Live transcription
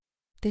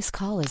This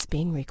call is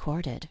being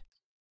recorded.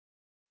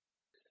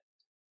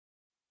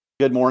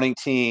 Good morning,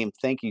 team.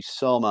 Thank you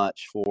so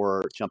much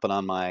for jumping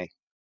on my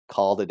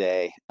call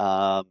today.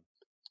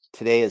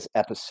 Today is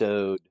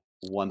episode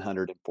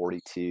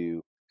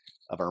 142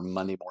 of our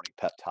Monday Morning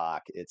Pep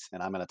Talk.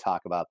 And I'm going to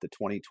talk about the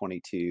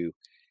 2022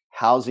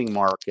 housing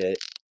market,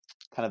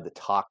 kind of the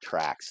talk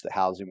tracks, the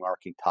housing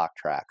market talk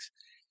tracks.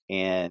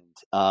 And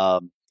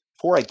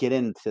before I get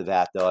into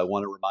that, though, I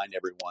want to remind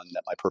everyone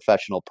that my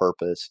professional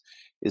purpose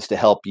is to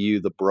help you,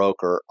 the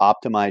broker,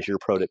 optimize your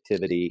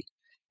productivity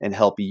and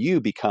help you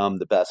become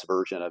the best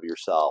version of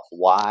yourself.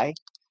 Why?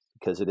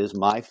 Because it is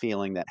my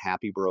feeling that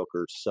happy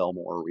brokers sell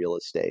more real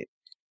estate.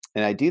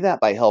 And I do that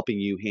by helping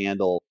you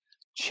handle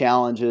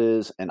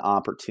challenges and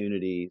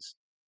opportunities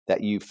that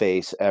you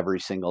face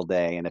every single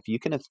day. And if you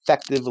can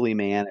effectively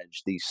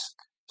manage these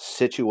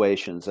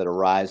situations that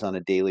arise on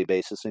a daily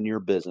basis in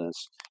your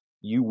business,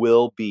 you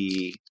will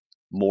be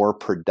more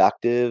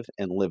productive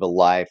and live a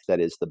life that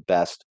is the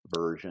best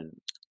version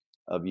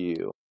of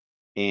you.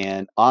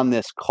 And on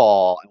this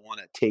call, I want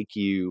to take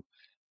you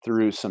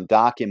through some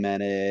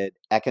documented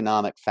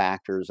economic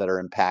factors that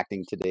are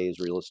impacting today's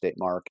real estate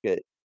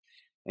market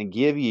and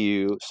give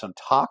you some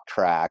talk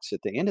tracks at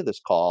the end of this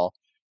call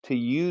to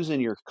use in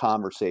your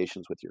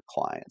conversations with your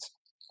clients.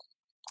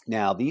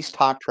 Now, these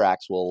talk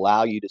tracks will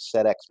allow you to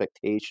set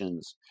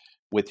expectations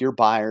with your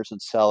buyers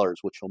and sellers,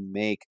 which will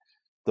make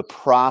the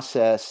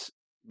process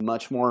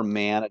much more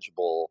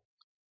manageable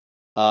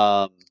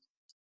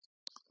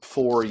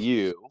for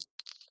you,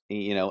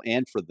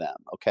 and for them.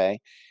 Okay.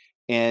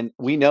 And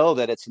we know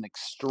that it's an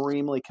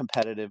extremely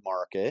competitive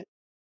market,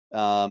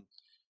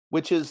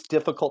 which is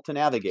difficult to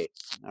navigate.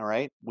 All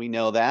right. We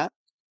know that.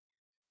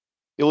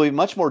 It will be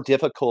much more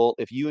difficult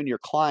if you and your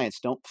clients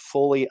don't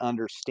fully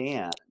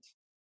understand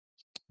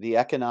the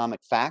economic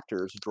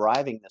factors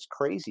driving this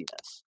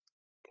craziness.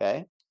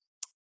 Okay.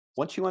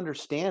 Once you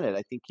understand it,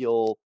 I think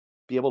you'll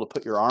be able to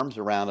put your arms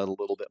around it a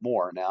little bit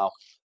more. Now,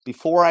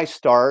 before I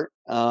start,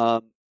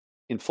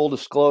 in full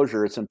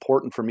disclosure, it's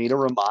important for me to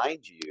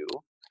remind you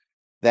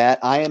that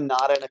I am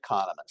not an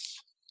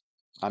economist.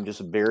 I'm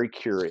just very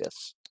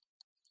curious.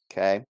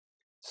 Okay.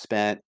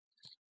 Spent,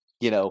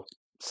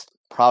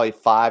 probably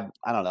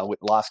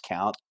lost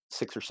count,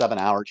 6 or 7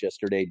 hours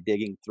yesterday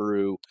digging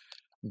through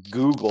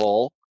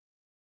Google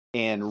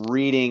and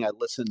reading. I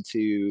listened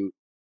to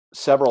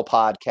several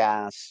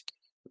podcasts,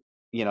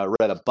 I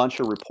read a bunch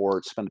of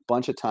reports, spent a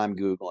bunch of time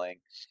Googling.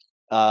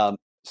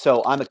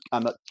 So I'm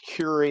a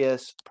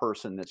curious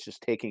person that's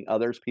just taking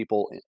other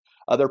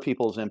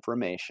people's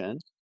information.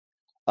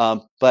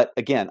 But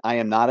again, I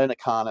am not an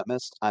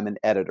economist. I'm an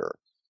editor.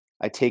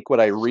 I take what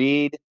I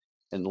read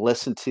and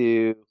listen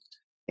to,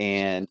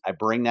 and I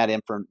bring that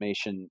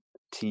information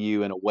to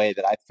you in a way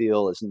that I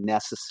feel is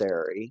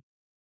necessary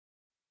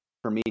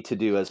for me to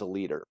do as a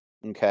leader.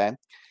 Okay.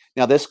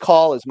 Now, this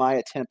call is my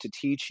attempt to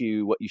teach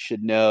you what you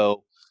should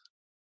know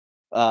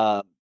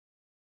on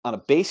a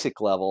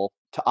basic level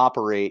to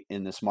operate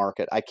in this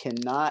market. I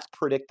cannot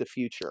predict the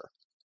future,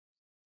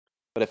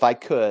 but if I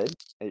could,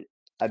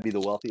 I'd be the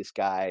wealthiest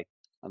guy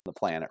on the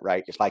planet,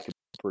 right? If I could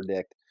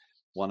predict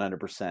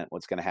 100%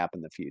 what's going to happen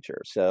in the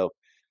future. So,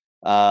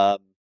 so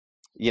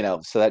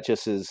that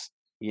just is,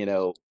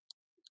 the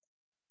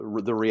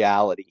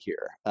reality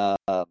here.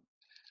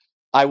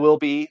 I will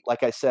be,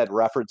 like I said,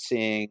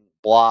 referencing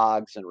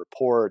blogs and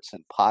reports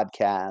and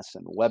podcasts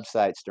and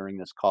websites during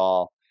this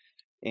call.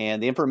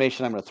 And the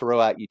information I'm going to throw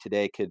at you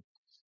today could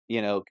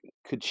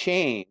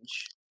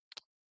change,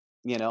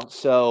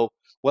 So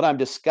what I'm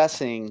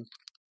discussing,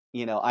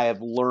 I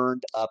have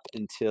learned up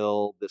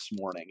until this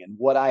morning. And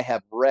what I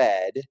have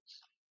read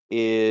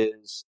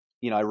is,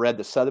 I read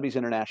the Sotheby's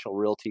International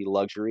Realty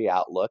Luxury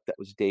Outlook that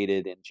was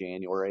dated in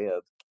January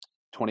of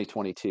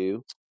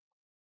 2022.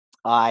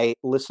 I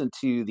listened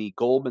to the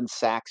Goldman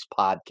Sachs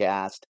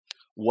podcast,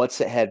 What's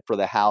Ahead for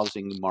the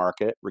Housing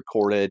Market,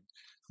 recorded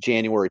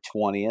January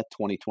 20th,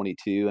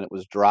 2022, and it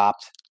was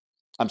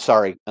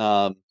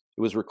it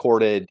was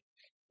recorded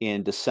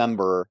in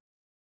December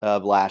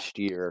of last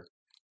year,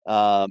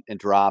 and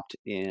dropped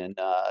in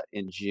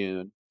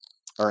June,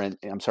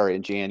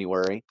 in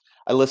January.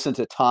 I listened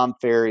to Tom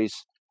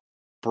Ferry's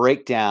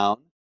breakdown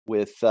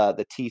with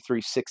the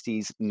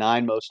T360's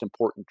 9 most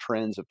important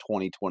trends of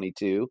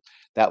 2022.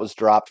 That was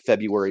dropped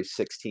February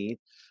 16th.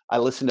 I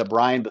listened to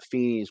Brian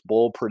Buffini's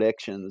bold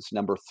predictions,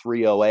 number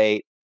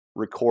 308,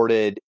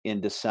 recorded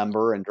in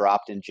December and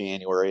dropped in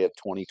January of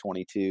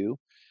 2022.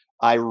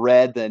 I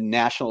read the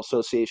National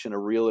Association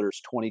of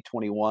Realtors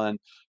 2021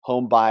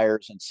 Home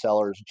Buyers and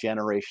Sellers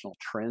Generational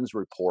Trends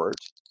Report.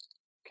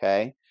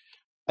 Okay.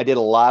 I did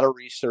a lot of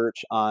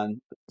research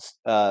on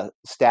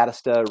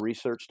Statista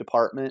Research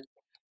Department,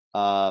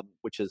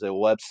 which is a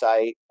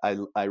website.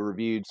 I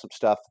reviewed some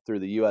stuff through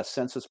the U.S.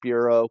 Census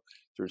Bureau,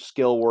 through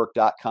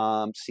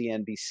skillwork.com,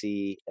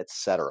 CNBC,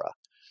 etc.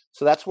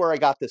 So that's where I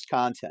got this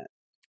content.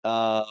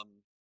 But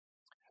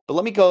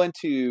let me go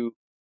into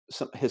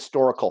some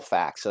historical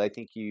facts that I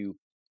think you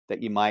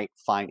might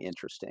find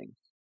interesting.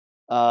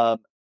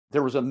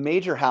 There was a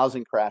major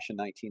housing crash in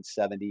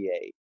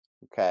 1978.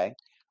 Okay.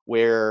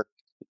 where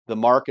the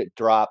market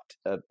dropped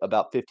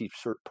about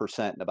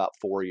 50% in about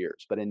 4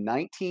 years. But in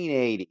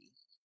 1980,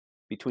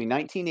 between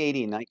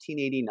 1980 and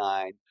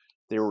 1989,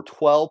 there were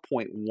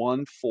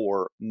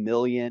 12.14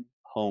 million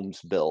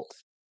homes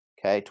built.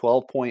 Okay,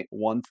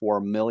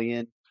 12.14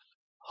 million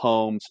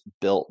homes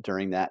built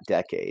during that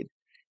decade.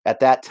 At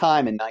that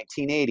time in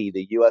 1980,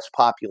 the US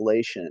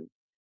population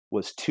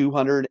was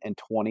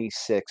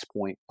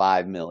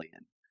 226.5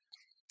 million.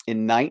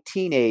 In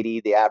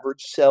 1980, the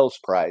average sales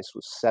price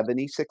was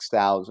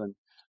 $76,400.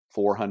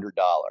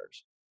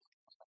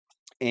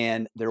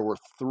 And there were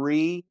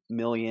 3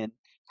 million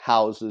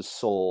houses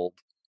sold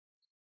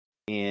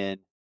in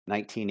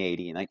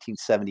 1980. In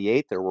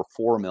 1978, there were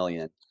 4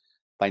 million.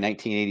 By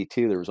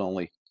 1982, there was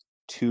only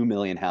 2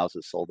 million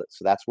houses sold.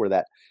 So that's where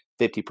that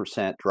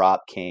 50%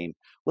 drop came.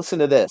 Listen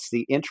to this.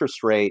 The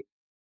interest rate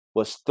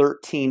was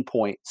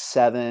 13.74%.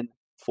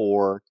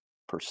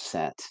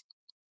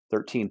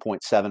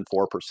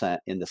 13.74%.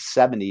 In the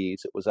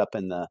 70s, it was up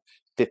in the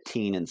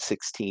 15 and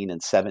 16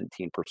 and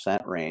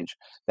 17% range.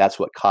 That's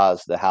what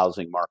caused the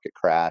housing market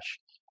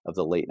crash of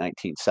the late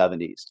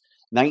 1970s.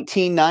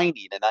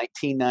 1990 to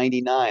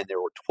 1999,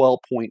 there were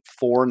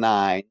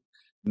 12.49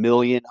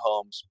 million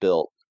homes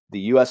built. The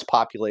U.S.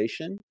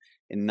 population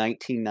in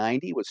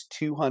 1990 was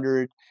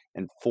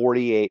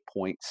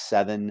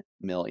 248.7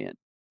 million.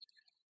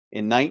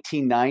 In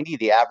 1990,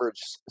 the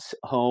average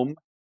home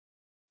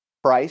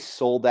price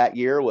sold that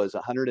year was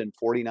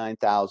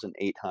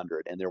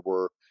 $149,800, and there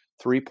were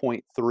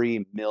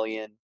 3.3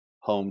 million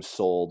homes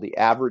sold. The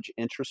average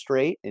interest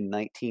rate in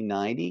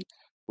 1990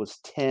 was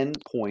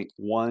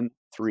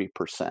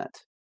 10.13%.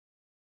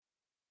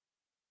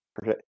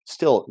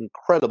 Still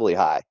incredibly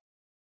high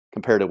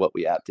compared to what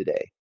we have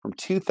today. From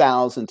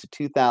 2000 to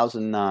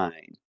 2009,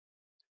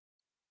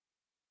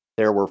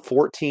 there were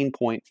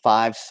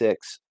 14.56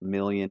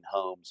 million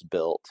homes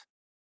built.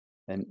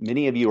 And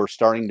many of you are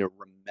starting to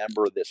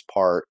remember this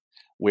part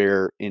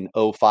where in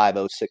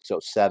 05, 06,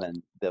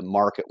 07, the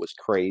market was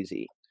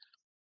crazy.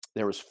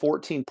 There was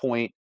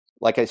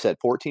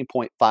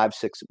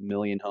 14.56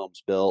 million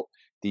homes built.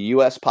 The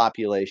U.S.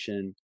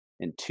 population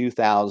in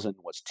 2000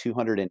 was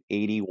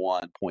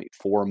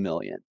 281.4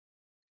 million.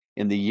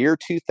 In the year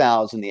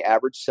 2000, the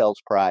average sales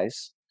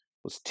price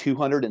was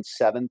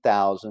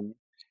 $207,000,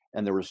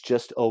 and there was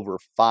just over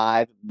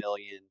 5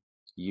 million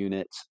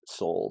units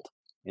sold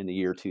in the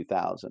year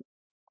 2000.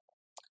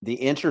 The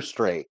interest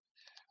rate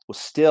was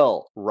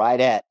still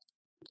right at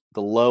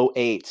the low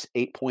 8s,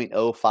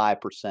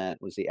 8.05%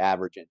 was the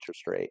average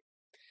interest rate.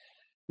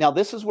 Now,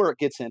 this is where it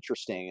gets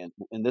interesting,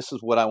 and this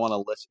is what I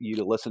want you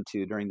to listen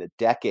to during the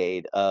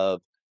decade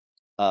of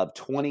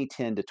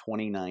 2010 to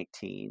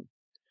 2019.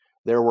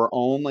 There were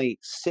only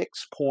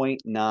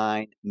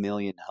 6.9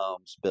 million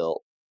homes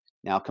built.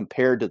 Now,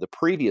 compared to the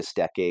previous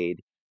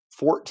decade,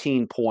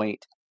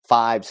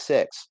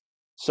 14.56.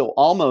 So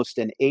almost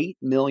an 8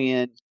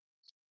 million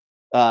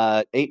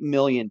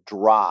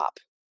drop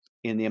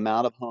in the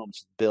amount of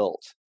homes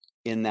built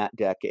in that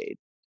decade,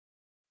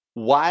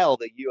 while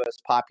the U.S.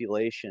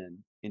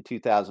 population in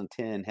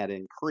 2010 had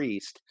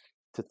increased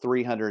to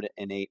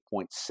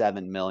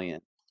 308.7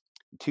 million.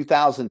 In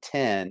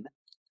 2010,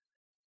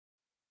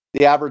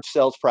 the average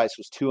sales price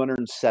was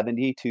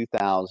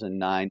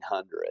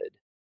 $272,900,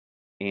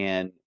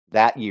 and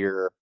that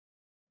year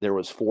there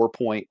was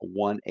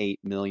 4.18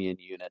 million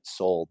units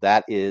sold.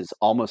 That is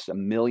almost a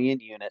million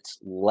units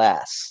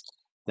less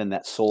than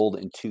that sold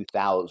in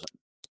 2000.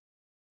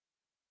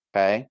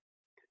 Okay,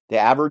 the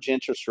average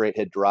interest rate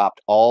had dropped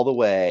all the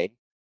way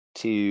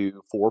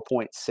to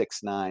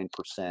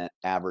 4.69%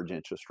 average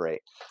interest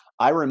rate.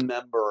 I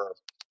remember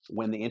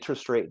when the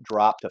interest rate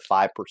dropped to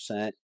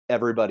 5%,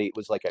 everybody, it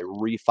was like a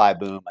refi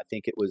boom. I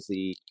think it was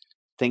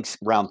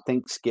around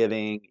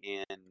Thanksgiving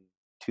in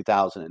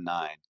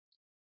 2009.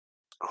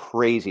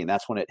 Crazy, and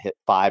that's when it hit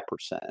 5%.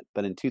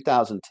 But in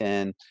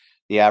 2010,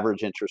 the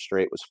average interest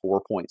rate was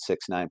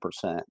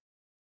 4.69%.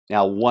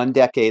 Now, one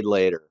decade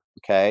later,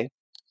 okay,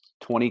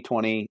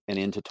 2020 and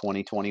into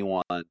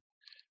 2021,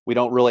 we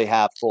don't really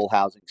have full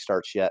housing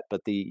starts yet,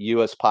 but the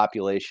U.S.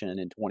 population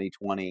in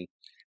 2020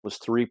 was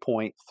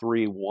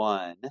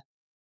 3.31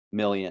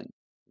 million,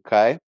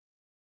 okay?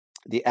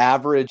 The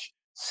average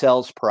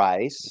sales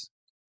price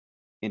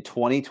in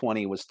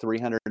 2020 was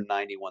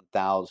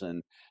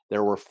 $391,000.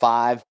 There were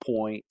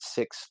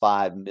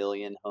 5.65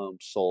 million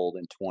homes sold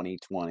in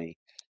 2020,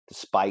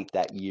 despite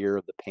that year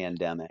of the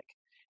pandemic.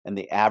 And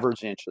the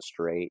average interest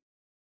rate,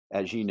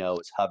 as you know,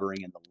 is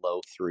hovering in the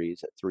low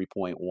threes at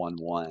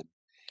 3.11.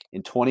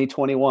 In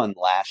 2021,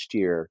 last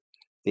year,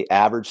 the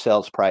average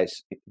sales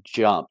price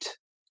jumped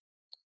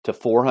to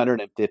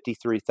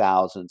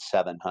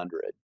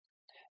 $453,700.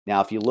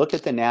 Now, if you look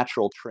at the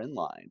natural trend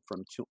line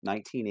from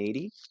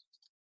 1980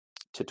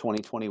 to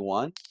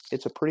 2021,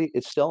 it's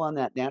still on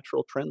that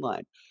natural trend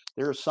line.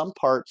 There are some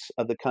parts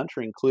of the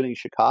country, including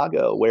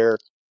Chicago, where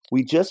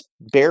we just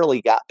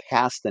barely got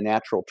past the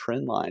natural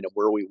trend line of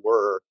where we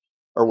were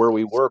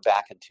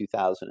back in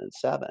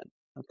 2007.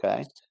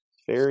 Okay,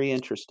 very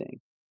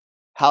interesting.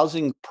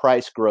 Housing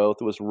price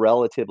growth was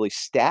relatively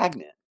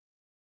stagnant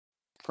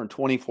from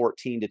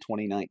 2014 to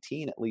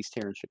 2019, at least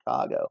here in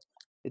Chicago.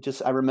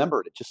 I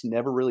remember it just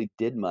never really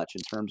did much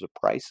in terms of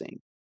pricing.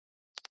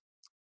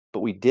 But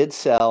we did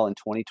sell in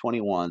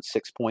 2021,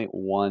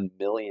 6.1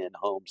 million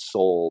homes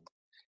sold,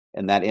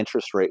 and that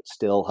interest rate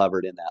still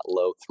hovered in that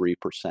low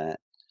 3%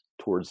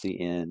 towards the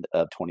end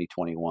of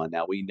 2021.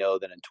 Now we know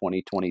that in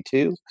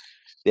 2022,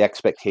 the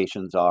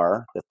expectations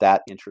are that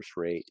that interest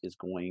rate is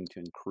going to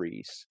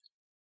increase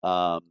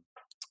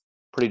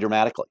pretty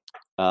dramatically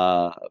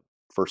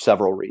for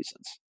several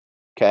reasons.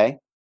 Okay,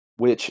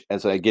 which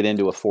as I get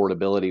into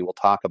affordability, we'll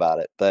talk about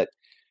it. But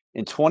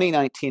in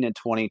 2019 and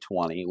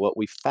 2020, what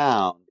we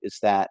found is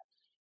that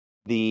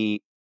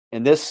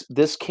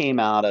this came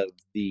out of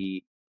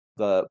the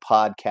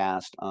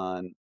podcast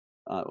on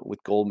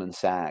with Goldman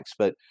Sachs,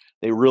 but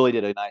they really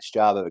did a nice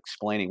job of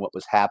explaining what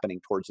was happening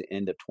towards the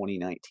end of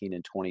 2019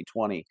 and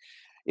 2020.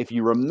 If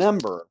you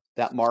remember,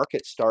 that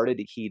market started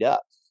to heat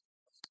up.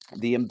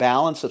 The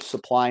imbalance of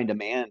supply and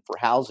demand for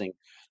housing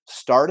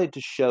started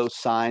to show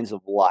signs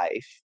of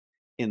life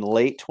in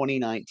late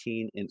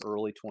 2019 and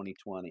early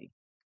 2020.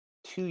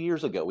 2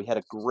 years ago, we had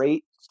a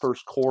great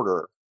first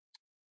quarter,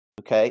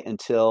 okay,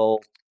 until,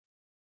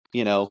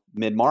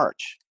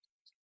 mid-March.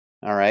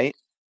 All right.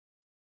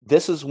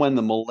 This is when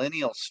the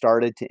millennials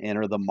started to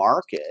enter the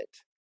market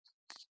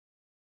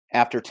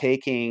after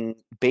taking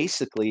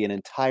basically an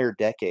entire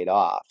decade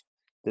off.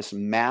 This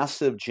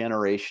massive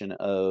generation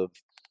of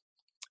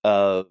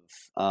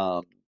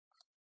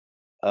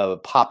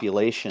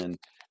population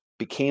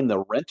became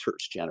the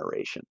renters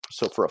generation.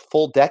 So for a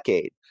full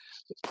decade,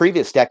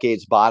 previous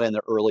decades bought in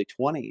their early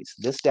 20s.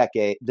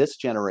 This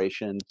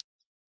generation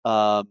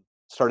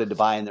started to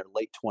buy in their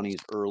late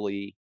 20s,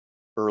 early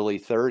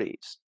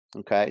 30s.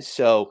 Okay,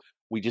 so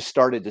we just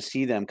started to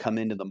see them come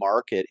into the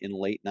market in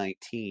late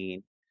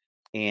 19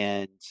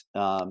 and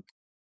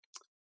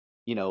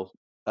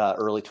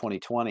early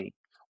 2020.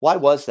 Why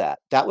was that?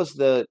 That was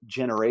the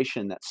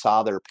generation that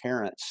saw their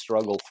parents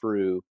struggle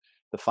through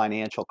the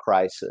financial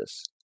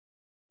crisis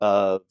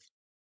of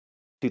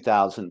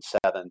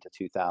 2007 to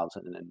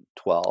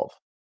 2012,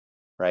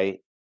 right?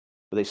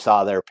 They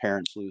saw their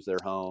parents lose their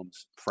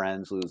homes,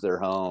 friends lose their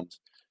homes,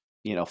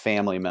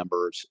 family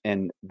members,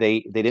 and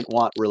they didn't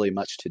want really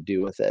much to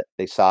do with it.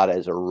 They saw it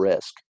as a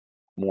risk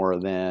more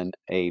than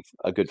a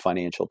good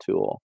financial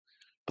tool.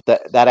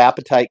 But that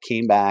appetite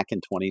came back in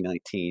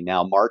 2019.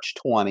 Now, March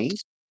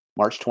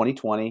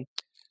 2020,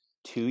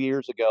 2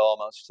 years ago,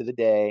 almost to the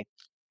day,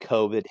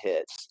 COVID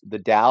hits. The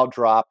Dow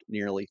dropped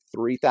nearly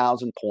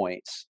 3,000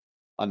 points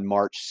on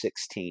March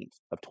 16th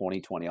of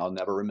 2020. I'll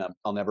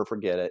never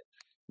forget it.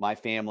 My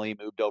family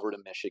moved over to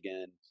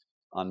Michigan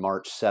on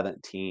March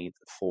 17th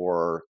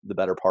for the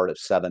better part of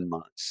 7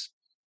 months.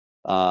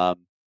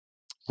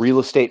 Real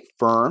estate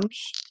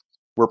firms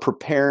were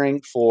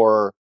preparing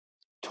for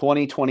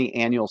 2020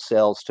 annual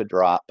sales to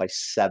drop by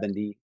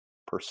 70%,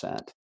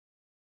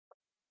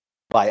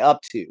 by up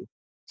to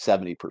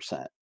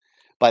 70%.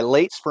 By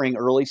late spring,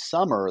 early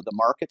summer, the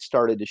market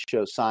started to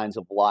show signs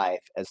of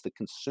life as the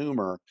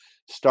consumer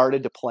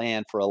started to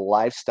plan for a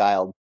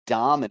lifestyle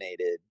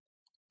dominated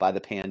by the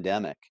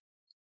pandemic.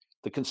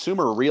 The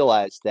consumer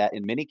realized that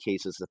in many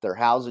cases that their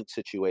housing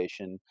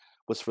situation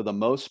was the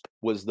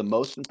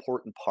most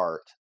important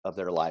part of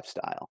their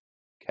lifestyle.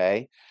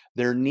 Okay,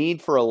 their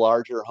need for a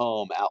larger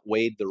home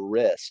outweighed the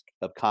risk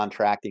of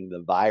contracting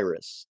the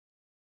virus,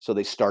 so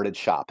they started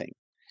shopping.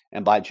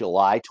 And by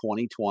July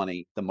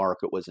 2020, the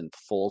market was in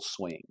full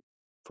swing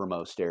for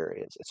most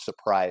areas. It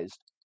surprised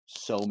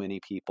so many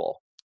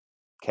people.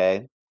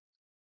 Okay,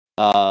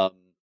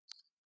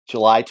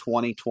 July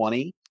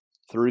 2020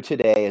 through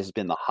today has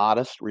been the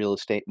hottest real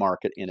estate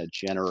market in a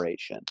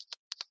generation.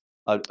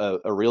 A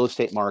real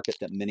estate market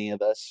that many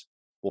of us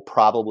will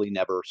probably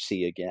never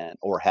see again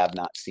or have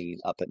not seen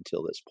up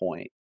until this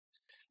point.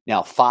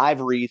 Now,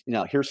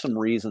 here's some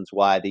reasons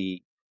why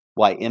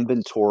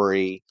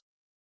inventory,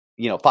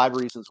 5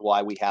 reasons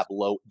why we have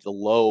the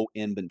low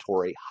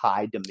inventory,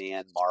 high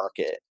demand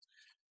market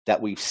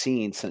that we've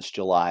seen since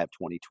July of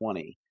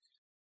 2020.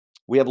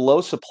 We have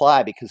low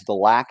supply because of the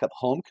lack of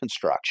home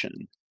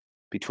construction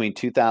between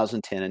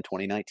 2010 and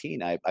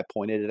 2019. I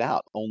pointed it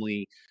out.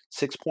 Only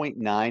 6.9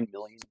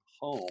 million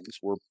homes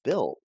were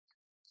built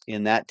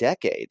in that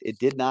decade. It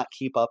did not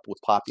keep up with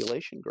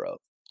population growth,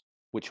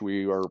 which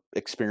we're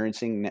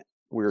experiencing now.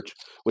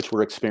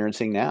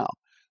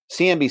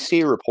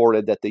 CNBC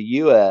reported that the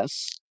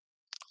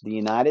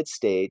United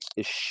States,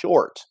 is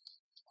short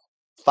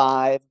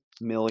 5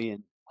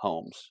 million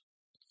homes.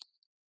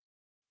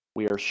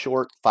 We are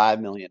short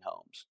 5 million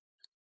homes.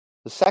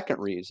 The second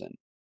reason,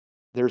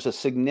 there's a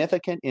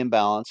significant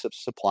imbalance of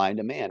supply and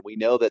demand. We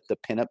know that the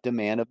pent-up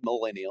demand of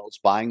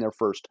millennials buying their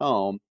first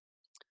home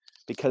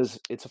because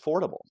it's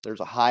affordable. There's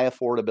a high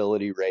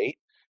affordability rate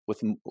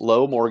with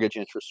low mortgage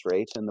interest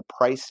rates, and the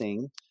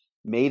pricing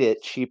made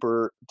it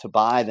cheaper to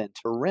buy than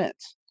to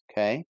rent.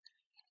 Okay,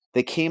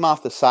 they came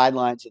off the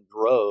sidelines in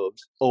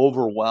droves,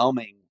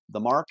 overwhelming the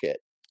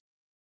market.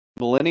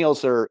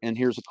 And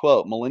here's a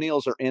quote,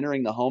 millennials are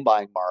entering the home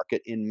buying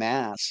market in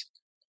mass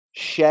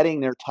shedding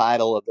their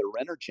title of the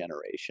renter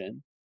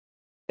generation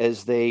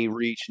as they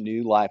reach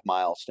new life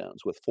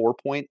milestones, with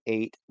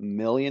 4.8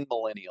 million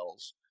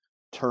millennials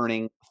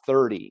turning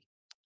 30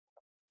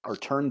 or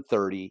turned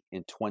 30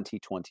 in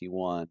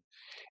 2021.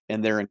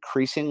 And they're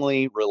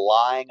increasingly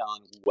relying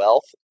on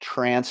wealth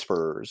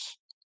transfers,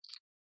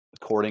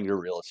 according to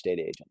real estate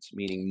agents,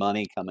 meaning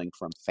money coming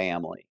from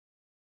family.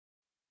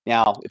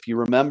 Now, if you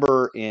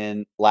remember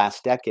in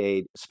last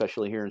decade,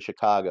 especially here in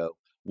Chicago,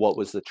 what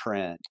was the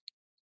trend?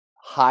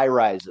 High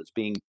rises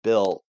being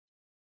built.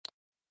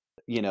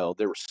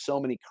 There were so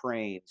many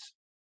cranes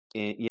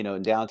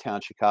in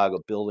downtown Chicago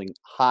building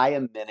high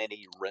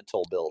amenity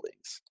rental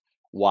buildings.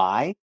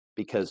 Why?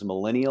 Because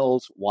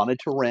millennials wanted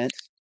to rent,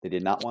 they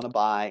did not want to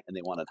buy, and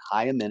they wanted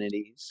high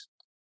amenities,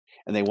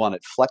 and they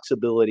wanted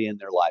flexibility in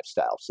their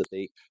lifestyle, so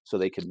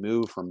they could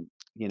move from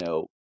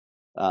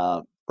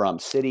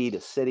city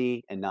to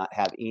city and not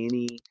have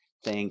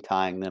anything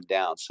tying them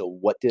down. So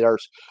what did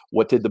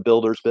the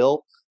builders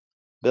build?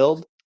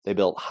 They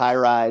built high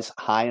rise,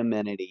 high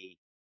amenity,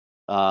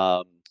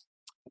 um,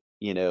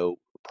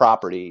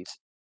 properties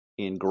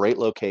in great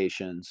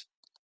locations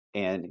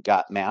and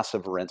got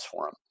massive rents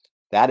for them.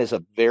 That is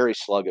a very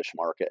sluggish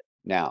market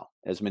now,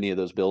 as many of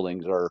those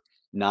buildings are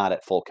not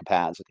at full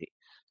capacity.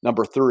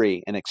 Number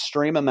three, an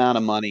extreme amount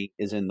of money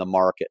is in the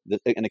market.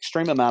 An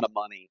extreme amount of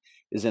money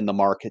is in the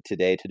market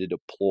today to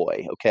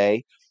deploy,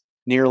 okay?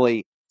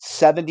 Nearly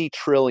 $70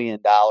 trillion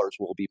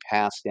will be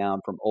passed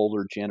down from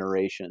older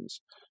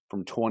generations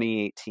from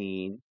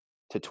 2018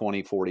 to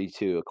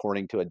 2042,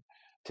 according to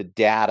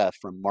data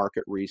from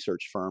market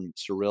research firm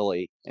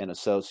Cirilli and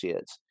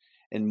Associates.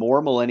 And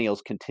more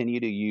millennials continue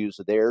to use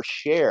their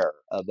share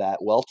of that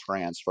wealth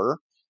transfer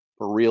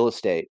for real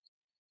estate,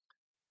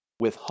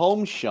 with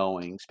home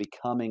showings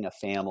becoming a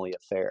family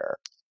affair.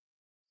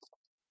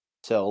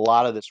 So a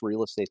lot of this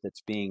real estate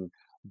that's being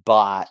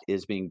bought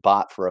is being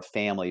bought for a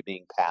family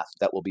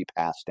that will be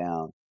passed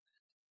down.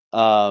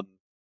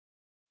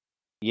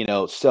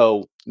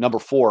 So number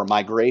four,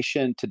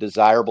 migration to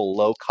desirable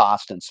low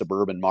cost and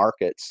suburban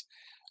markets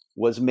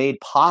was made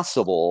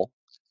possible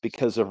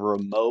because of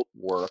remote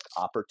work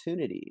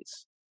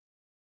opportunities.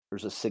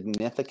 There's a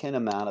significant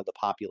amount of the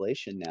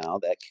population now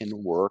that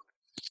can work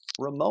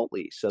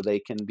remotely, so they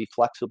can be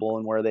flexible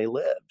in where they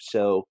live.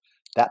 So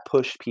that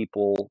pushed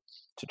people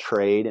to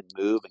trade and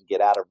move and get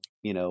out of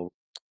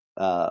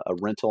a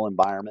rental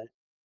environment.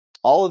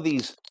 All of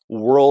these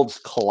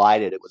worlds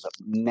collided. It was a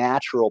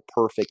natural,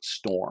 perfect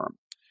storm.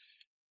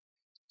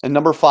 And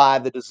number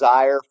five, the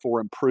desire for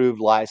improved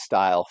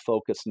lifestyle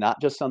focused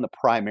not just on the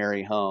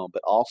primary home,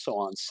 but also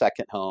on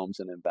second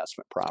homes and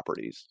investment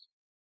properties.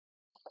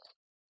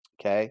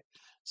 Okay.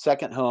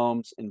 Second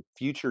homes in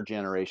future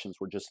generations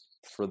were just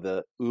for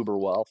the uber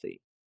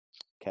wealthy.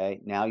 Okay.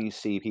 Now you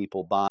see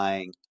people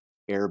buying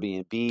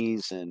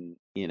Airbnbs and,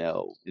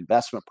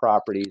 investment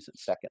properties and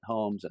second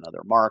homes in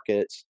other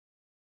markets.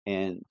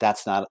 And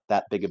that's not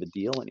that big of a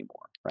deal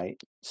anymore. Right.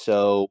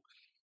 So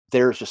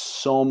there's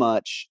just so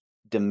much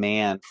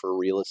demand for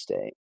real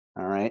estate.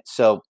 All right.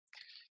 So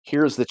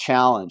here's the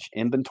challenge.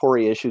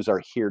 Inventory issues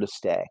are here to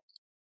stay.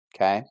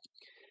 Okay.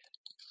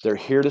 They're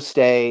here to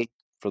stay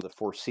for the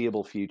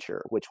foreseeable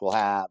future, which will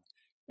have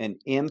an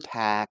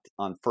impact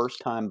on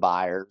first-time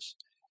buyers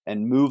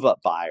and move-up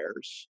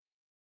buyers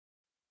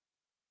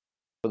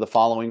for the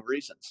following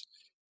reasons.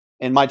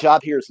 And my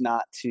job here is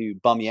not to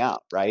bum you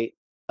out, right?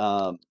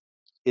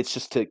 It's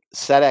just to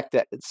set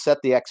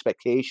the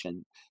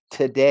expectation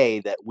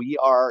today that we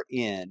are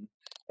in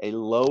a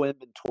low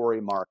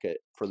inventory market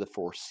for the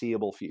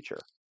foreseeable future.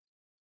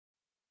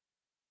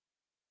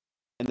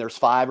 And there's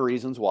 5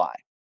 reasons why.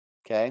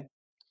 Okay.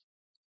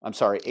 I'm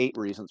sorry, 8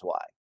 reasons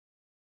why.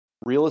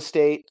 Real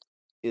estate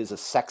is a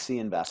sexy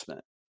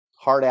investment.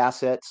 Hard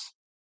assets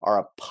are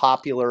a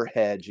popular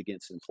hedge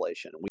against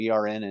inflation. We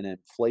are in an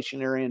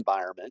inflationary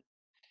environment,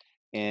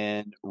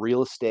 and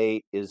real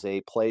estate is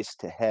a place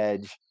to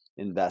hedge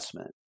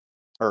investment,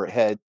 or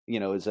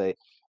is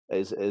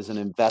an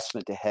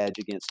investment to hedge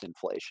against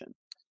inflation.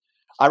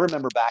 I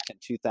remember back in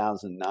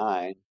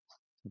 2009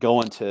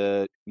 going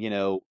to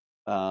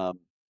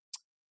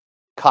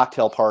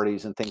cocktail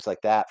parties and things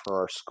like that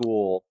for our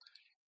school,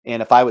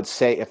 and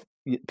if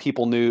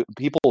people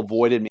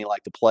avoided me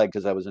like the plague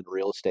because I was in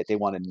real estate. They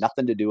wanted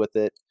nothing to do with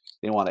it.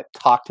 They didn't want to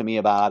talk to me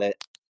about it.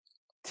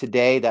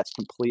 Today, that's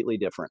completely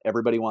different.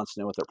 Everybody wants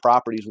to know what their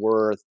property's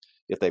worth,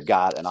 if they've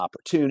got an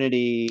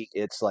opportunity.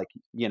 It's like,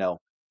 it's a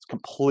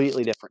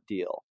completely different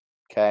deal.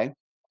 Okay.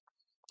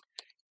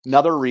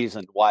 Another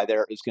reason why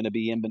there is going to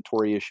be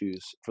inventory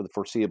issues for the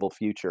foreseeable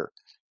future: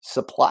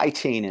 supply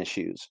chain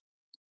issues.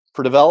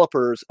 For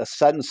developers, a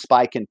sudden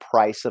spike in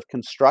price of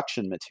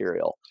construction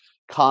material,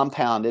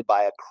 compounded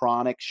by a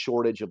chronic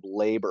shortage of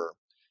labor,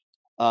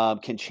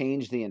 can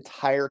change the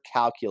entire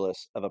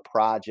calculus of a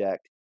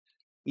project.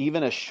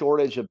 Even a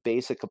shortage of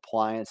basic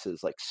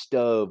appliances like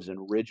stoves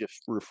and rigid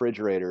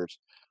refrigerators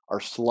are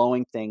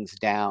slowing things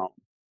down.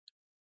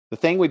 The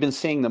thing we've been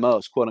seeing the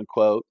most, quote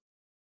unquote,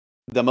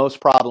 the most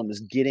problem is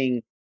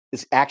getting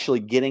is actually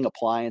getting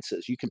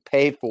appliances. You can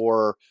pay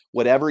for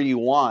whatever you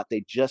want.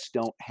 They just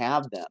don't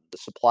have them. The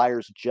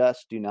suppliers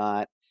just do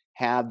not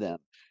have them.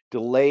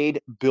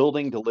 Delayed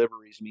building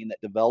deliveries mean that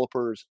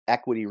developers'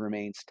 equity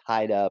remains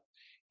tied up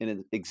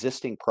in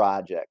existing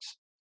projects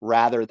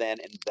rather than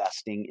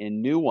investing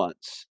in new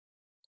ones.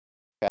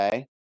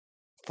 Okay.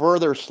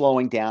 Further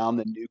slowing down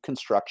the new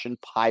construction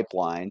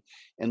pipeline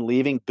and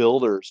leaving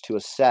builders to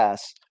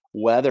assess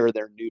whether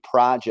their new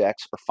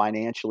projects are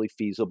financially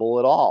feasible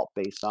at all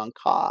based on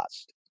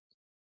cost.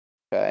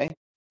 Okay.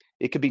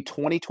 It could be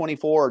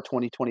 2024 or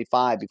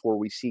 2025 before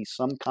we see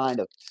some kind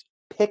of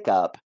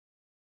pickup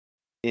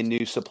in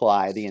new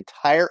supply. The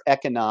entire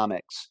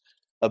economics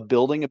of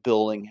building a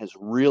building has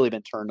really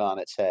been turned on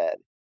its head,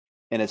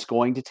 and it's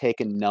going to take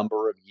a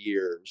number of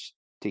years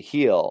to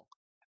heal.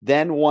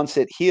 Then once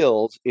it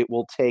heals, it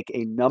will take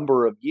a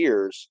number of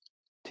years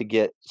to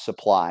get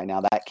supply.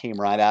 Now that came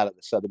right out of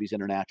the Sotheby's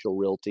International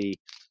Realty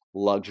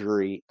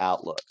Luxury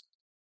Outlook.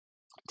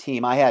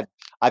 Team, I've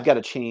got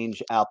to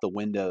change out the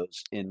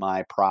windows in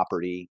my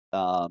property,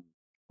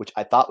 which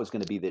I thought was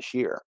going to be this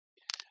year.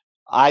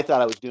 I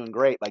thought I was doing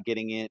great by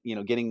getting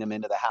them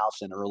into the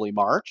house in early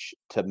March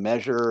to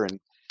measure,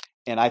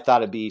 and I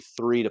thought it'd be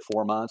 3 to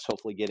 4 months,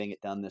 hopefully getting it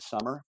done this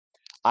summer.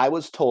 I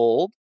was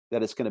told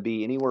that it's going to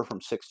be anywhere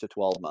from 6 to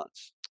 12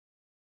 months.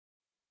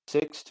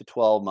 6 to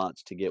 12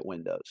 months to get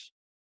windows.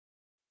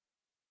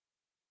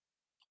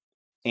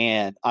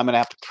 And I'm going to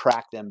have to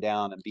track them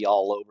down and be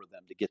all over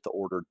them to get the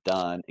order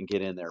done and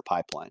get in their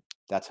pipeline.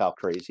 That's how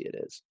crazy it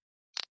is.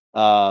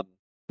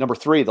 Number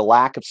 3, the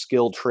lack of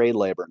skilled trade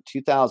labor. In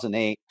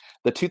 2008,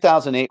 the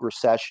 2008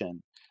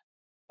 recession,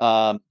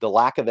 the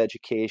lack of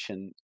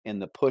education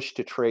and the push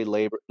to trade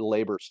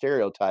labor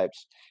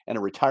stereotypes and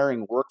a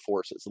retiring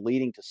workforce is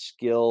leading to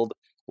skilled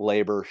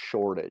labor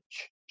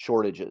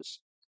shortages.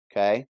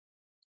 Okay.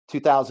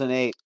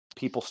 2008,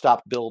 people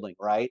stopped building,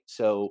 right?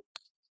 So,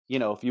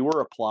 if you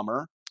were a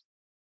plumber,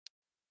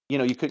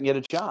 you couldn't get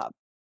a job.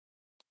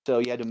 So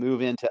you had to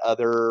move into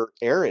other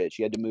areas.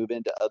 You had to move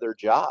into other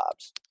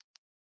jobs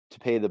to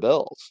pay the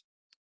bills.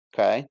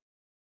 Okay.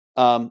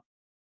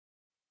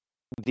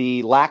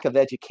 The lack of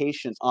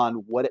education on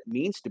what it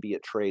means to be a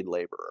trade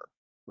laborer,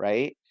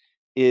 right,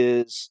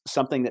 is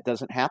something that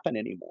doesn't happen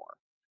anymore.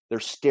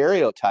 There's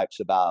stereotypes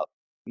about,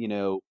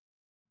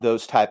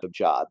 those type of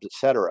jobs,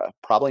 etc.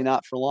 Probably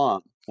not for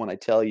long when I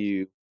tell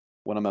you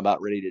what I'm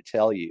about ready to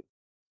tell you.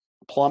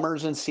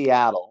 Plumbers in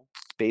Seattle,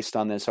 based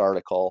on this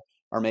article,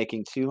 are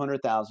making $200,000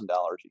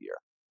 a year.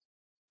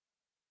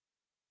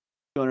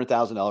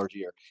 $200,000 a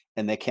year,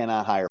 and they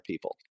cannot hire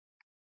people.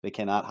 They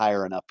cannot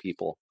hire enough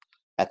people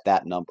at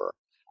that number.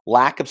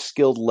 Lack of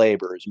skilled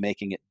labor is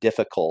making it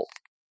difficult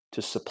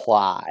to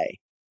supply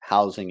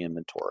housing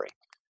inventory.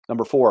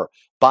 Number 4,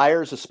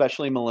 buyers,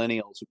 especially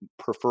millennials,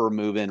 prefer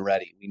move-in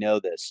ready. We know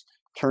this.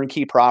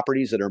 Turnkey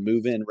properties that are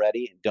move-in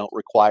ready and don't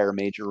require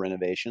major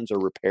renovations or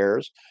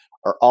repairs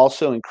are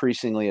also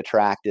increasingly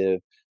attractive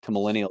to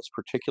millennials,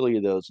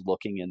 particularly those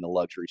looking in the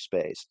luxury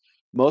space.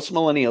 Most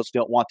millennials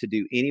don't want to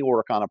do any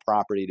work on a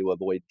property to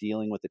avoid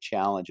dealing with the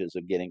challenges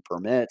of getting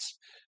permits,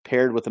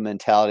 paired with the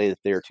mentality that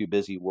they're too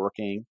busy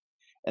working,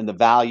 and the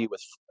value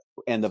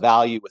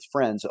with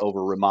friends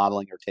over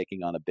remodeling or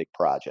taking on a big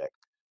project.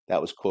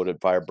 That was quoted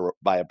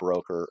by a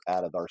broker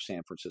out of our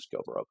San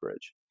Francisco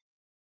brokerage.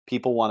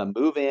 People want to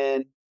move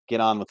in, get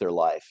on with their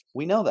life.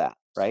 We know that,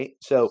 right?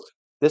 So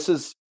this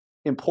is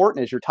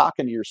important as you're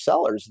talking to your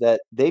sellers,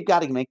 that they've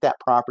got to make that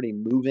property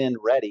move in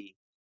ready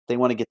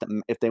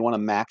if they want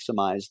to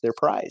maximize their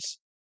price.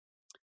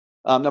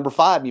 Number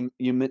 5,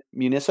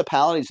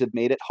 municipalities have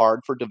made it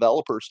hard for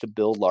developers to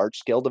build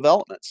large-scale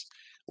developments.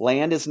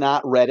 Land is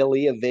not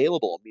readily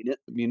available.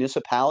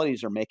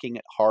 Municipalities are making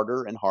it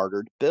harder and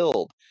harder to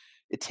build.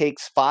 It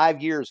takes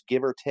 5 years,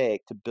 give or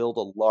take, to build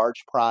a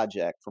large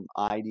project from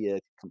idea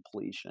to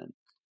completion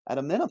at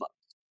a minimum.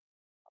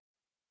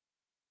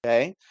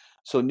 Okay?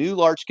 So new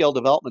large-scale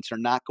developments are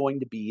not going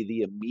to be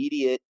the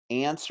immediate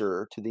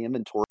answer to the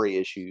inventory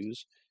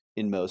issues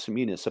in most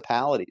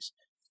municipalities.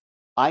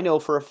 I know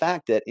for a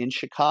fact that in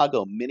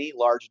Chicago, many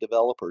large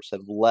developers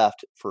have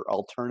left for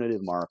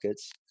alternative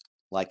markets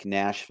like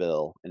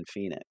Nashville and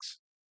Phoenix.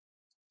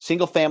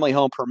 Single-family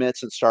home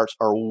permits and starts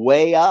are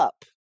way up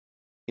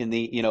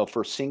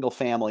for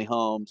single-family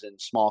homes and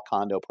small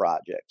condo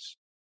projects.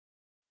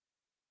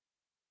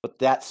 But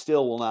that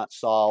still will not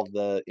solve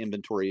the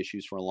inventory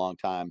issues for a long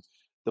time.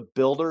 The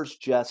builders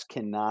just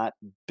cannot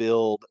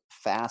build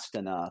fast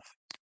enough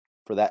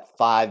for that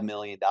 $5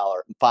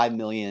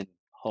 million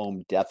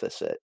home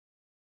deficit.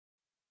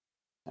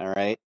 All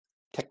right.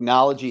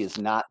 Technology is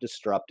not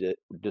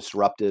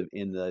disruptive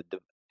in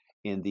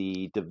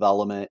the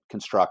development,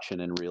 construction,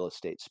 and real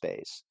estate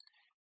space.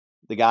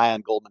 The guy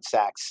on Goldman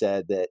Sachs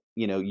said that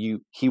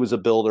he was a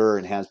builder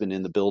and has been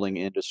in the building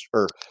industry.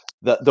 Or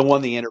the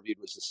one they interviewed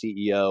was the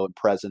CEO and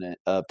president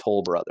of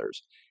Toll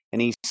Brothers,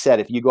 and he said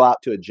if you go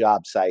out to a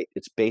job site,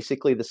 it's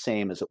basically the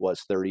same as it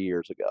was 30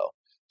 years ago.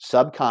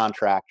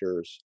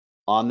 Subcontractors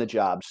on the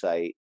job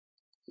site,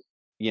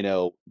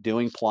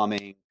 doing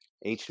plumbing,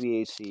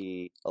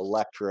 HVAC,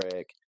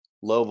 electric,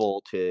 low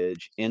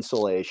voltage,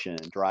 insulation,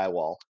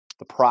 drywall.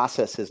 The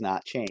process has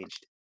not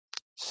changed.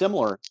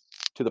 Similar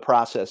to the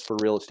process for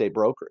real estate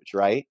brokerage,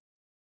 right?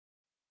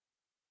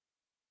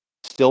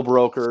 Still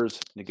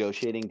brokers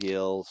negotiating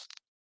deals,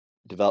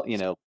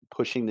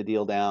 pushing the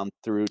deal down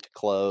through to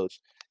close.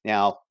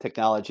 Now,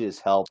 technology has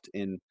helped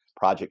in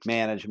project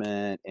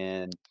management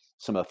and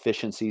some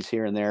efficiencies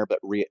here and there, but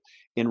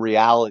in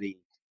reality,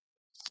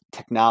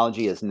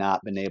 technology has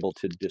not been able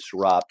to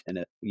disrupt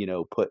and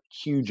put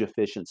huge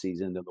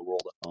efficiencies into the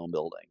world of home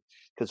building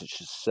because it's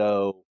just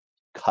so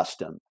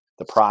custom.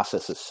 The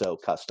process is so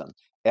custom.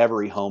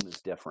 Every home is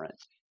different.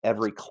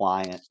 Every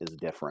client is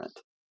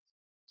different.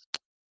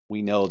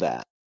 We know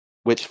that,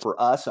 which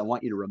for us, I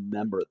want you to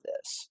remember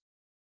this.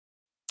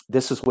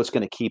 This is what's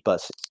going to keep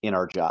us in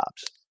our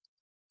jobs,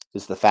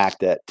 is the fact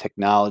that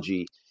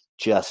technology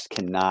just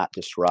cannot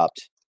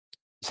disrupt.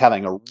 It's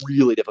having a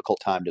really difficult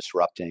time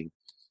disrupting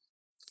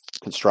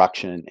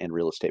construction and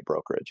real estate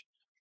brokerage.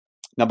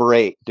 Number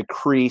 8,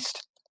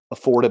 decreased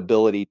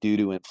affordability due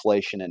to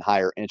inflation and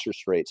higher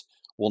interest rates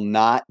will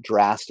not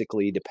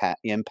drastically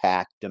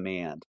impact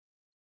demand.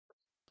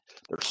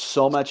 There's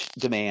so much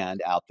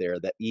demand out there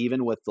that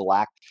even with the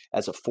lack,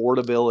 as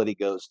affordability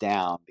goes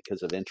down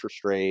because of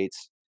interest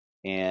rates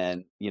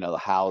and the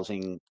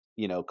housing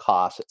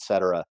costs, et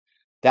cetera,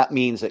 that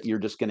means that you're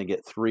just going to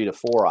get 3 to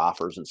 4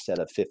 offers instead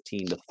of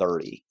 15 to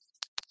 30.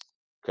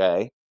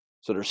 Okay,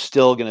 so there's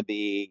still going to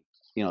be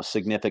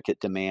significant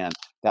demand.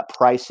 That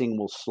pricing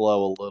will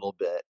slow a little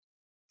bit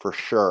for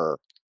sure,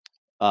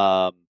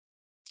 but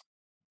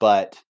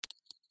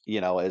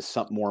as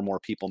more and more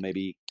people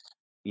maybe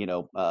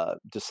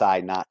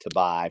decide not to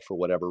buy for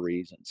whatever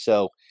reason.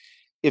 So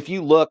if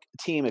you look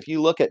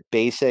at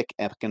basic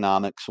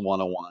economics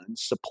 101,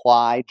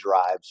 supply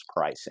drives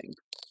pricing.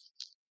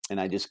 And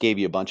I just gave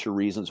you a bunch of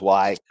reasons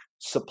why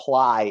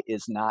supply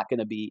is not going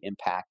to be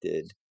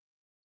impacted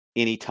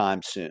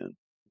anytime soon.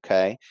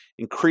 Okay.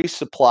 Increased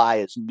supply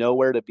is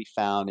nowhere to be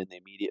found in the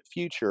immediate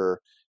future,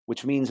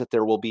 which means that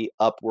there will be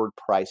upward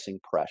pricing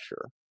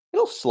pressure.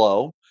 It'll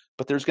slow,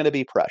 but there's going to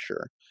be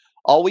pressure.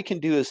 All we can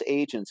do as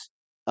agents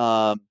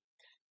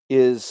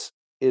is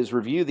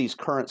review these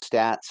current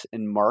stats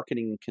and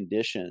marketing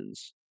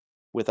conditions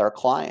with our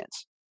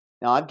clients.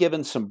 Now, I've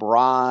given some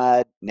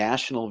broad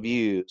national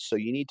views, so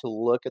you need to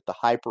look at the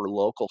hyper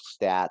local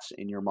stats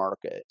in your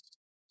market.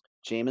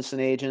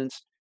 Jameson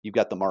agents, you've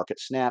got the market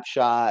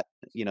snapshot,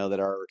 that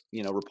are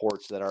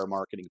reports that our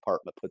marketing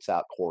department puts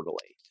out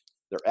quarterly.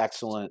 They're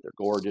excellent, they're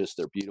gorgeous,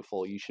 they're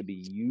beautiful. You should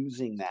be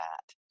using that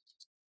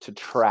to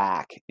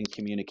track and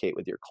communicate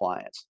with your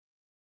clients.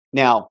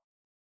 Now,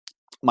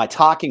 my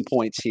talking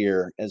points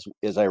here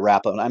as I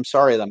wrap up, and I'm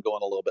sorry that I'm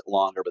going a little bit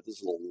longer, but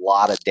this is a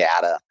lot of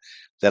data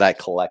that I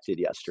collected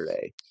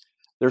yesterday.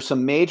 There's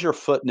some major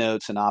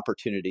footnotes and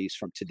opportunities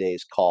from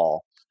today's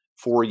call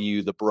for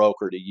you, the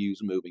broker, to use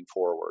moving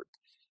forward.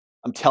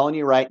 I'm telling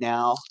you right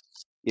now,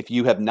 if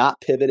you have not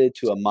pivoted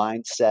to a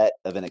mindset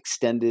of an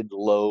extended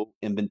low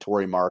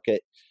inventory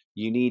market,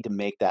 you need to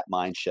make that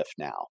mind shift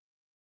now.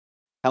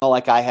 Kind of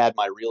like I had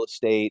my real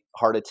estate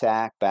heart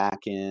attack back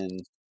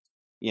in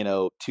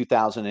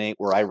 2008,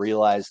 where I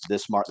realized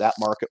that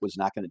market was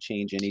not going to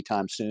change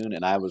anytime soon,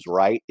 and I was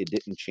right. It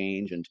didn't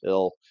change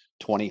until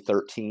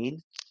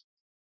 2013.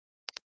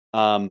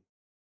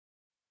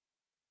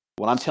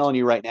 What I'm telling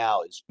you right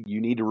now is you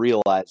need to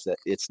realize that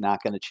it's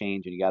not going to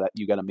change, and you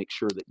got to make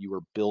sure that you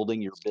are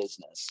building your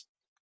business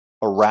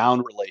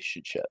around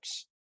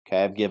relationships.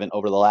 Okay, I've given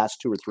over the last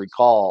 2 or 3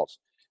 calls,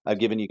 I've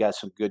given you guys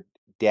some good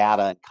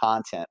data and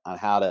content on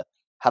how to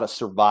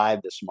survive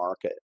this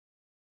market.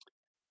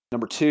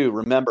 Number 2,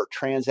 remember,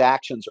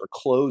 transactions are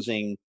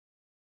closing.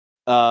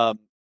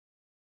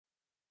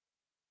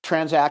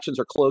 Transactions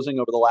are closing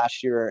over the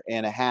last year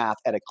and a half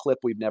at a clip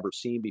we've never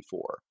seen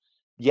before.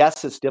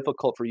 Yes, it's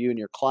difficult for you and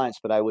your clients,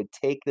 but I would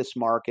take this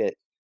market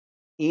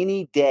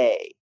any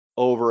day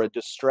over a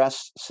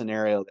distress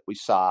scenario that we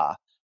saw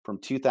from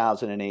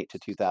 2008 to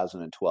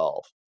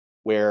 2012,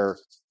 where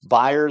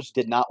buyers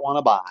did not want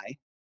to buy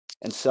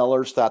and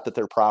sellers thought that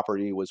their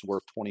property was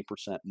worth 20%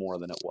 more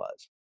than it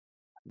was.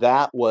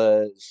 That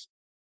was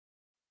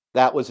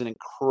an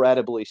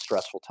incredibly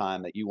stressful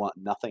time that you want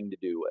nothing to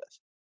do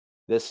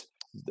with.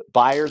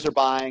 Buyers are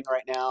buying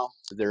right now.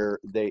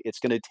 It's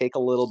going to take a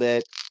little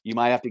bit. You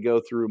might have to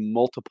go through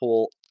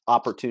multiple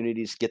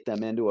opportunities to get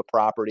them into a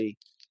property,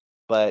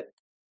 but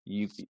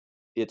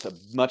it's a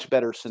much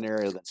better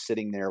scenario than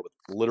sitting there with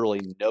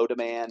literally no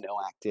demand, no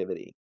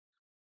activity.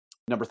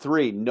 Number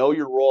 3, know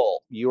your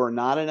role. You are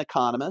not an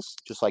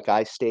economist, just like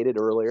I stated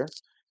earlier.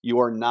 You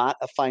are not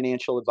a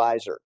financial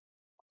advisor.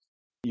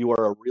 You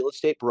are a real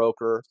estate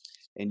broker,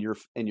 and your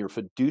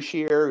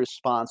fiduciary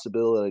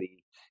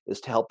responsibility is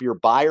to help your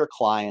buyer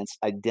clients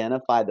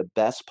identify the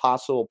best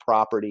possible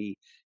property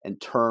and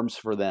terms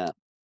for them.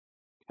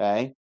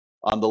 Okay?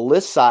 On the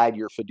list side,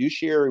 your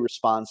fiduciary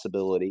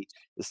responsibility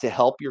is to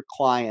help your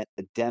client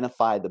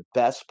identify the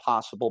best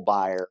possible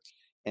buyer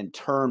and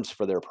terms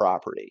for their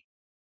property.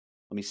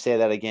 Let me say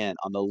that again.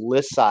 On the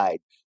list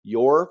side,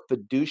 Your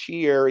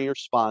fiduciary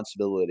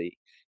responsibility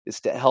is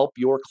to help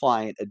your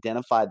client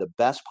identify the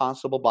best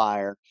possible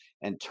buyer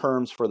and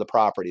terms for the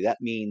property. That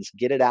means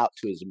get it out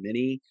to as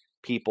many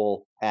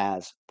people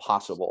as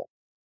possible.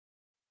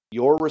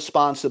 Your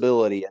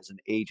responsibility as an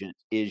agent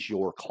is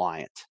your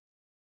client.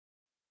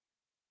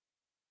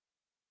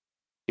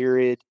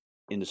 Period.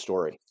 End of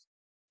story.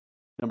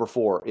 Number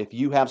 4, if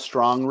you have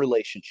strong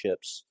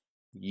relationships,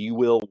 you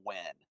will win.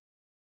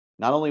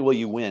 Not only will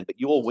you win, but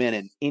you will win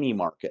in any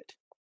market.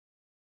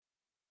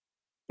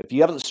 If you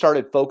haven't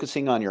started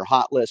focusing on your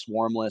hot list,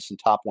 warm list, and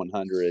top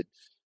 100,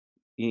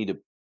 you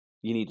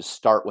need to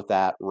start with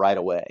that right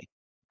away.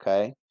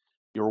 Okay,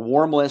 your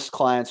warm list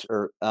clients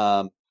are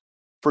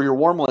for your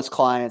warm list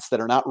clients that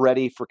are not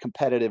ready for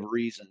competitive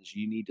reasons.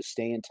 You need to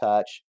stay in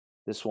touch.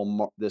 This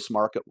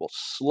market will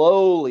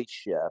slowly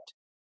shift,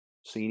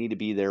 so you need to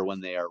be there when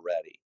they are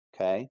ready.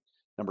 Okay.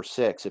 Number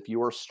 6, if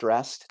you are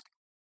stressed,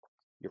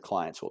 your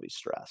clients will be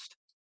stressed.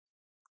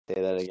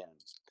 Say that again.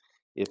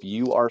 If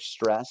you are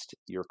stressed,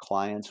 your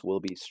clients will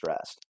be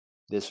stressed.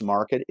 This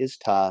market is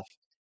tough,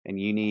 and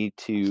you need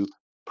to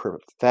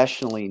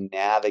professionally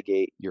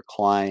navigate your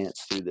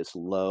clients through this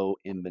low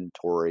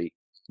inventory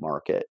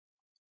market.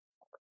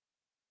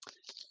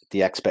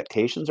 The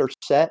expectations are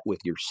set with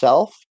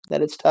yourself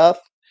that it's tough,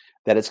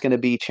 that it's going to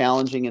be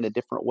challenging in a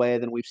different way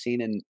than we've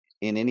seen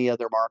in any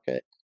other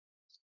market.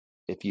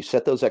 If you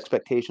set those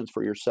expectations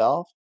for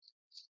yourself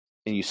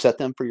and you set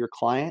them for your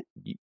client,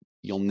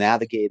 you'll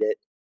navigate it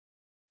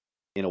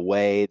in a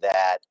way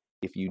that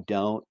if you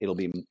don't, it'll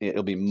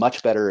be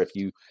much better if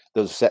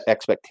those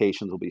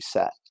expectations will be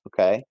set.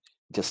 Okay,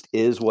 it just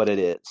is what it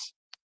is.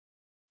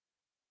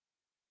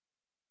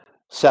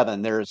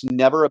 7, there is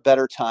never a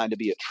better time to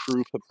be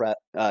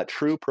a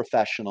true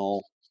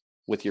professional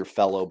with your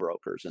fellow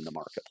brokers in the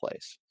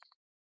marketplace.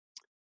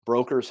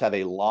 Brokers have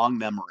a long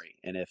memory,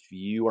 and if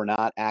you are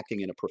not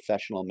acting in a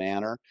professional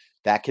manner,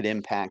 that could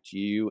impact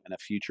you in a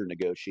future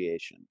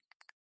negotiation.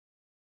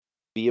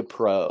 Be a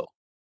pro,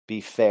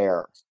 be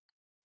fair,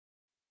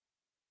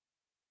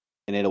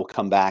 and it'll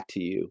come back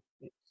to you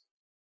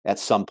at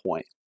some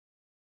point.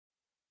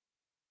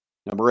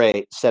 Number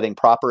 8, setting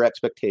proper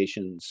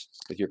expectations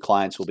with your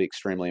clients will be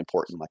extremely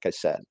important, like I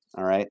said.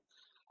 All right.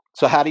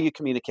 So how do you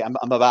communicate?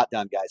 I'm about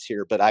done, guys,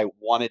 here, but I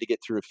wanted to get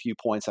through a few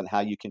points on how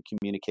you can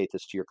communicate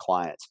this to your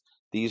clients.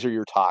 These are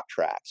your talk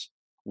tracks.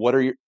 What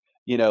are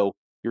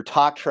your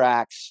talk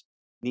tracks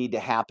need to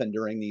happen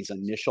during these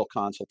initial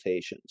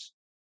consultations.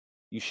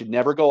 You should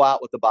never go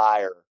out with the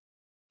buyer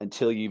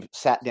until you've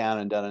sat down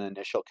and done an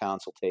initial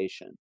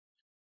consultation.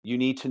 You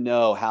need to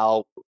know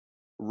how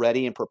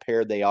ready and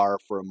prepared they are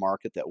for a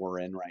market that we're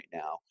in right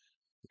now.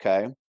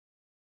 Okay.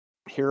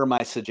 Here are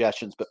my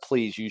suggestions, but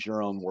please use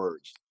your own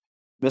words.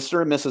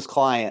 Mr. and Mrs.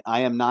 Client, I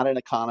am not an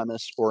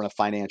economist or a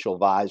financial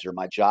advisor.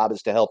 My job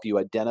is to help you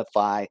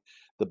identify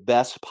the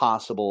best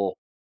possible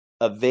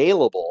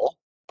available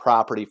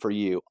property for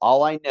you.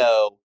 All I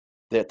know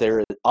is that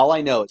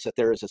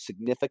there is a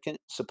significant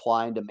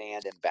supply and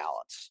demand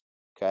imbalance,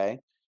 okay,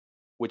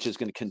 which is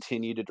going to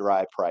continue to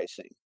drive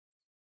pricing.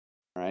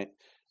 All right.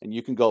 And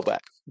you can go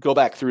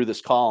back through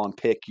this call and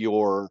pick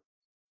your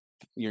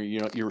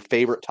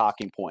favorite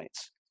talking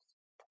points.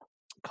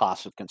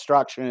 Cost of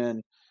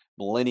construction,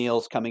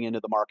 millennials coming into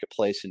the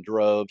marketplace in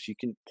droves. You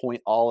can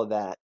point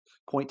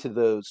to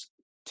those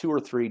 2 or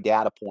 3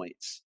 data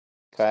points.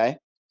 Okay.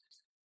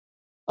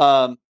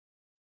 You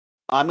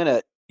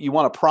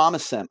want to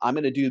promise them, I'm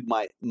going to do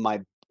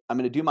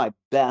my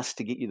best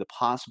to get you the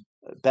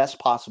best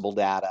possible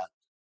data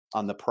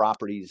on the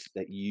properties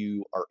that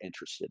you are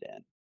interested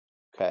in.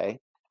 Okay.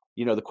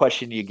 The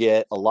question you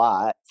get a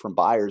lot from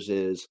buyers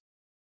is,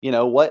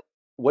 what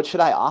should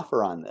I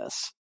offer on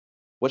this?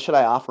 What should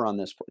I offer on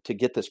this to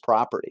get this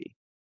property?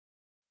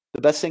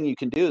 The best thing you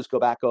can do is go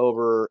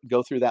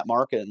through that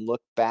market and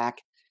look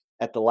back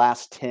at the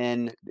last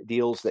 10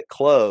 deals that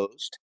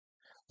closed.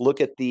 Look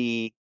at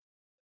the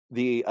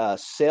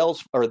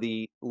sales or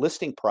the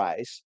listing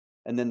price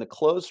and then the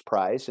closed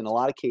price. In a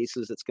lot of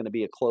cases, it's going to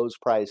be a closed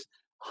price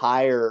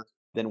higher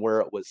than where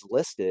it was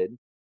listed.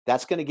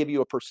 That's going to give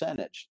you a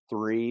percentage,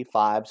 3,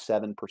 5,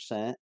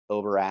 7%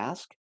 over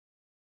ask.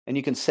 And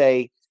you can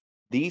say,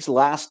 these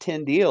last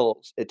 10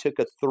 deals, it took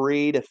a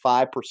 3 to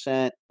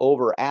 5%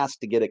 over ask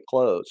to get it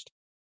closed.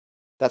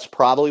 That's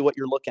probably what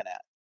you're looking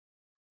at.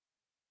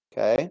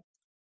 Okay.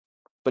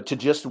 But to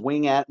just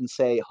wing at and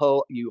say,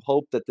 you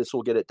hope that this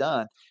will get it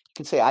done, you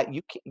can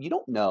say, you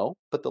don't know,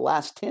 but the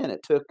last 10,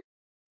 it took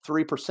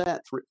 3%,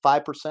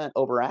 5%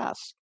 over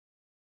ask.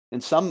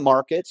 In some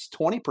markets,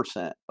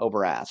 20%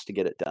 over ask to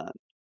get it done.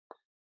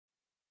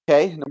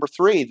 Okay. Number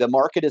 3, the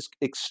market is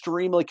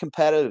extremely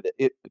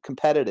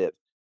competitive.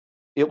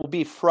 It will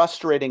be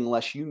frustrating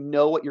unless you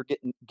know what you're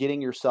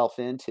getting yourself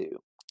into.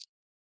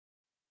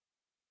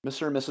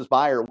 Mr. and Mrs.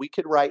 Buyer, we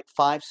could write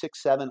 5,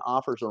 6, 7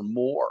 offers or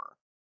more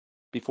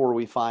before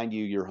we find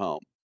you your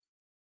home.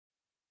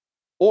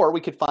 Or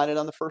we could find it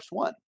on the first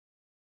one.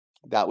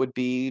 That'd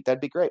be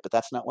great, but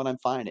that's not what I'm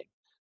finding.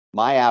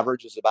 My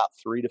average is about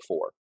 3 to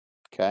 4.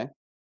 Okay.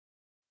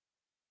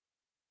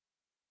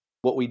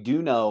 What we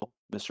do know,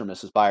 Mr. and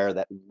Mrs. Buyer,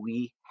 that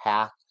we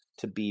have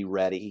to be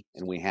ready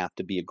and we have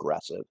to be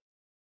aggressive.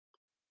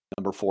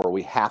 Number 4,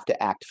 we have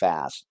to act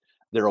fast.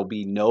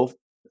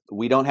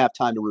 We don't have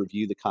time to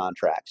review the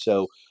contract.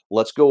 So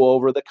let's go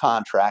over the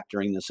contract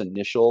during this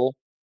initial,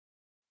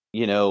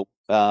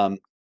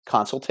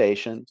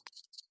 consultation.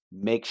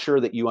 Make sure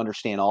that you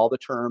understand all the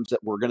terms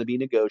that we're going to be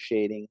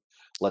negotiating.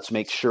 Let's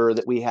make sure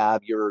that we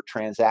have your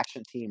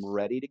transaction team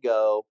ready to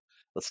go.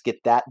 Let's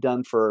get that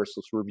done first.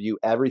 Let's review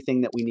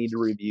everything that we need to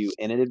review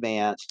in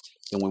advance.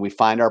 And when we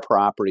find our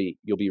property,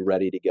 you'll be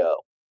ready to go.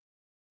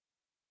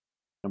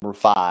 Number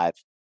 5,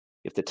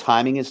 if the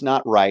timing is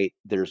not right,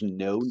 there's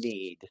no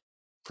need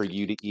for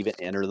you to even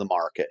enter the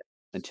market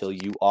until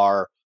you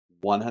are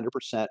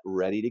 100%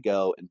 ready to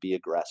go and be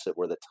aggressive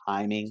where the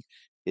timing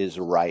is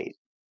right.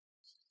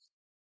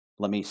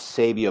 Let me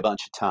save you a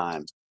bunch of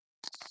time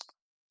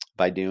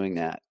by doing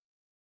that.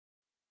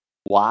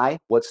 Why?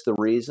 What's the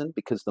reason?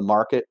 Because the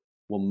market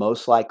will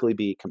most likely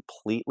be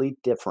completely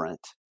different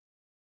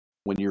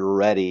when you're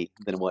ready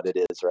than what it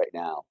is right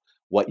now.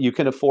 What you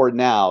can afford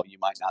now, you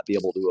might not be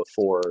able to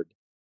afford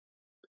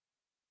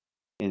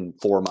in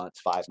 4 months,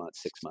 5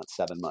 months, 6 months,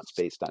 7 months,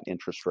 based on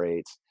interest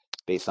rates,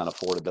 based on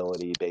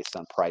affordability, based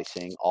on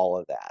pricing, all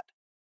of that.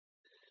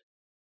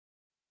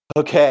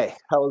 Okay,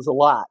 that was a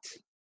lot.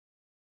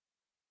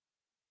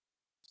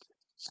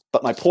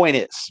 But my point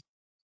is,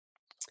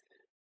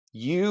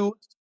 you,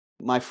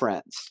 my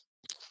friends,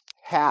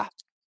 have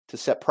to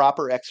set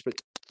proper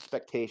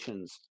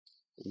expectations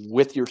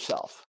with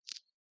yourself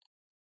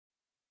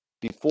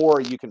before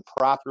you can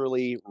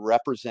properly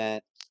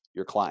represent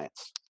your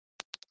clients.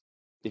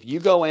 If you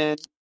go in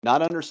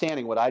not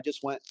understanding what I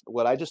just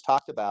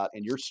talked about,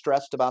 and you're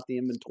stressed about the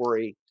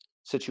inventory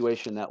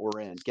situation that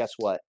we're in, guess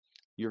what?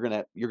 You're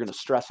gonna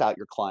stress out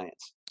your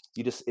clients.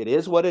 It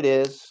is what it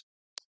is.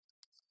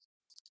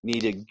 You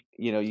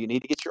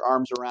need to get your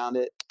arms around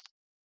it,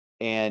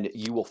 and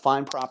you will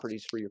find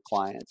properties for your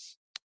clients.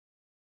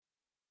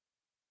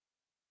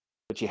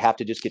 But you have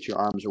to just get your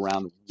arms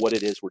around what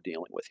it is we're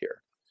dealing with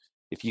here.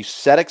 If you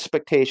set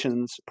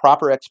expectations,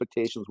 proper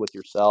expectations with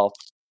yourself,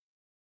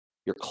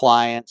 your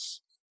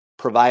clients,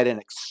 provide an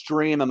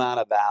extreme amount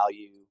of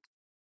value,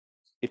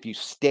 if you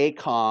stay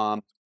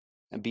calm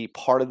and be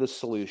part of the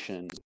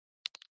solution,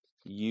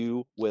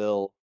 you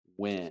will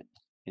win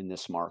in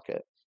this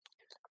market.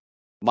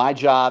 My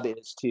job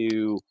is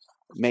to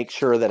make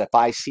sure that if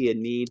I see a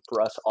need for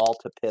us all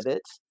to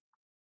pivot,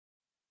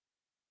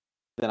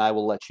 then I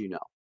will let you know.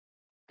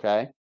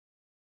 Okay?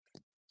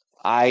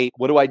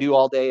 What do I do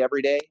all day,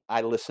 every day?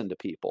 I listen to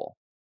people.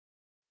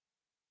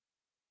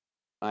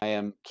 I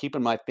am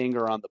keeping my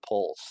finger on the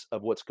pulse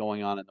of what's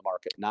going on in the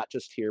market, not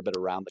just here, but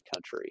around the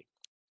country.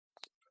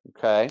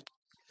 Okay?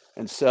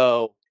 And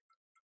so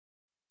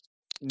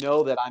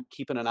know that I'm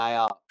keeping an eye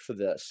out for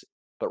this.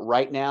 But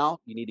right now,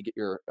 you need to get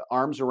your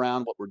arms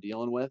around what we're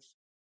dealing with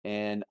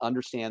and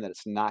understand that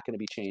it's not going to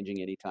be changing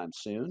anytime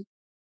soon.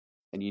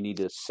 And you need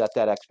to set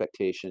that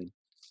expectation,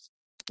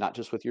 not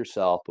just with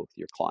yourself, but with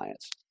your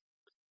clients.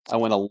 I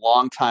went a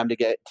long time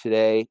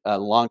today.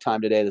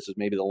 This is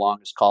maybe the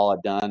longest call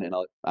I've done in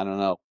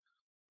a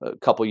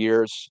couple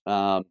years.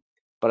 But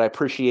I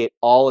appreciate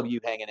all of you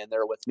hanging in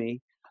there with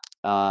me.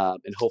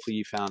 And hopefully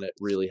you found it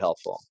really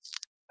helpful.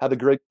 Have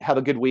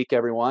a good week,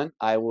 everyone.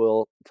 I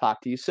will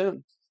talk to you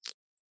soon.